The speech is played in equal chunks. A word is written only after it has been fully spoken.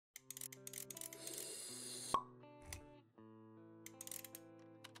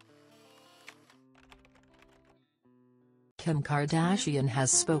Kim Kardashian has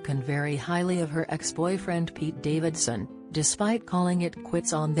spoken very highly of her ex-boyfriend Pete Davidson, despite calling it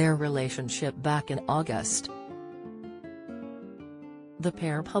quits on their relationship back in August. The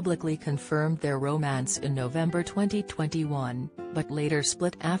pair publicly confirmed their romance in November 2021, but later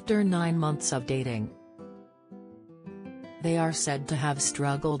split after 9 months of dating. They are said to have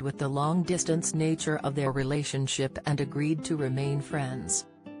struggled with the long-distance nature of their relationship and agreed to remain friends.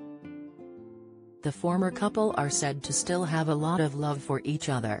 The former couple are said to still have a lot of love for each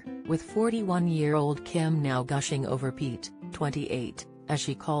other, with 41-year-old Kim now gushing over Pete, 28, as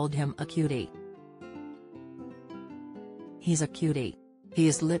she called him a cutie. "He's a cutie. He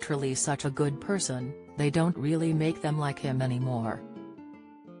is literally such a good person, they don't really make them like him anymore.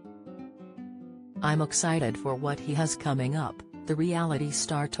 I'm excited for what he has coming up," the reality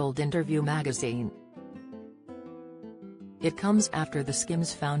star told Interview magazine. It comes after the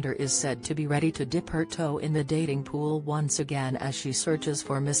Skims founder is said to be ready to dip her toe in the dating pool once again as she searches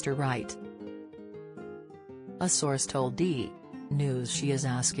for Mr. Right. A source told E! News she is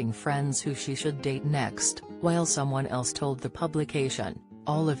asking friends who she should date next, while someone else told the publication,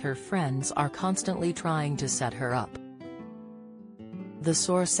 all of her friends are constantly trying to set her up. The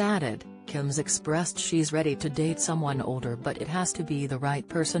source added, Kim's expressed she's ready to date someone older, but it has to be the right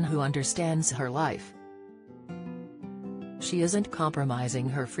person who understands her life. She isn't compromising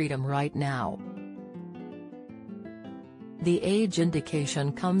her freedom right now. The age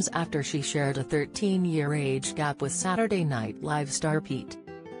indication comes after she shared a 13-year age gap with Saturday Night Live star Pete.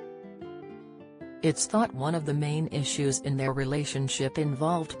 It's thought one of the main issues in their relationship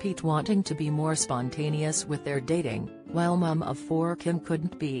involved Pete wanting to be more spontaneous with their dating, while mom of 4 Kim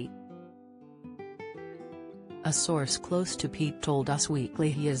couldn't be. A source close to Pete told Us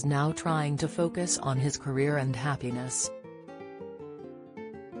Weekly he is now trying to focus on his career and happiness.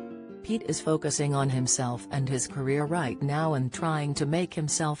 Pete is focusing on himself and his career right now and trying to make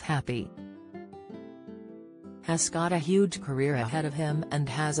himself happy. Has got a huge career ahead of him and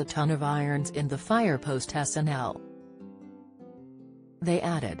has a ton of irons in the fire post SNL. They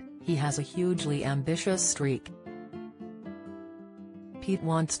added, he has a hugely ambitious streak. Pete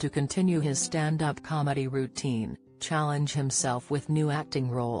wants to continue his stand-up comedy routine, challenge himself with new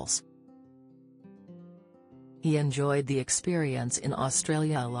acting roles. He enjoyed the experience in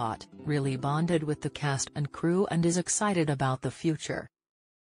Australia a lot, really bonded with the cast and crew and is excited about the future.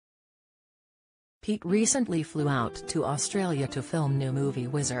 Pete recently flew out to Australia to film new movie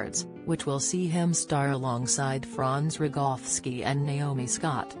Wizards, which will see him star alongside Franz Rogowski and Naomi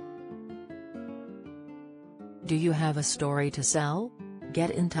Scott. Do you have a story to sell?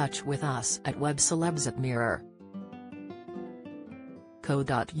 Get in touch with us at webcelebs@mirror.co.uk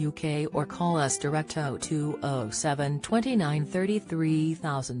or call us direct 0207 29 33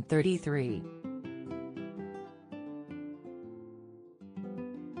 033.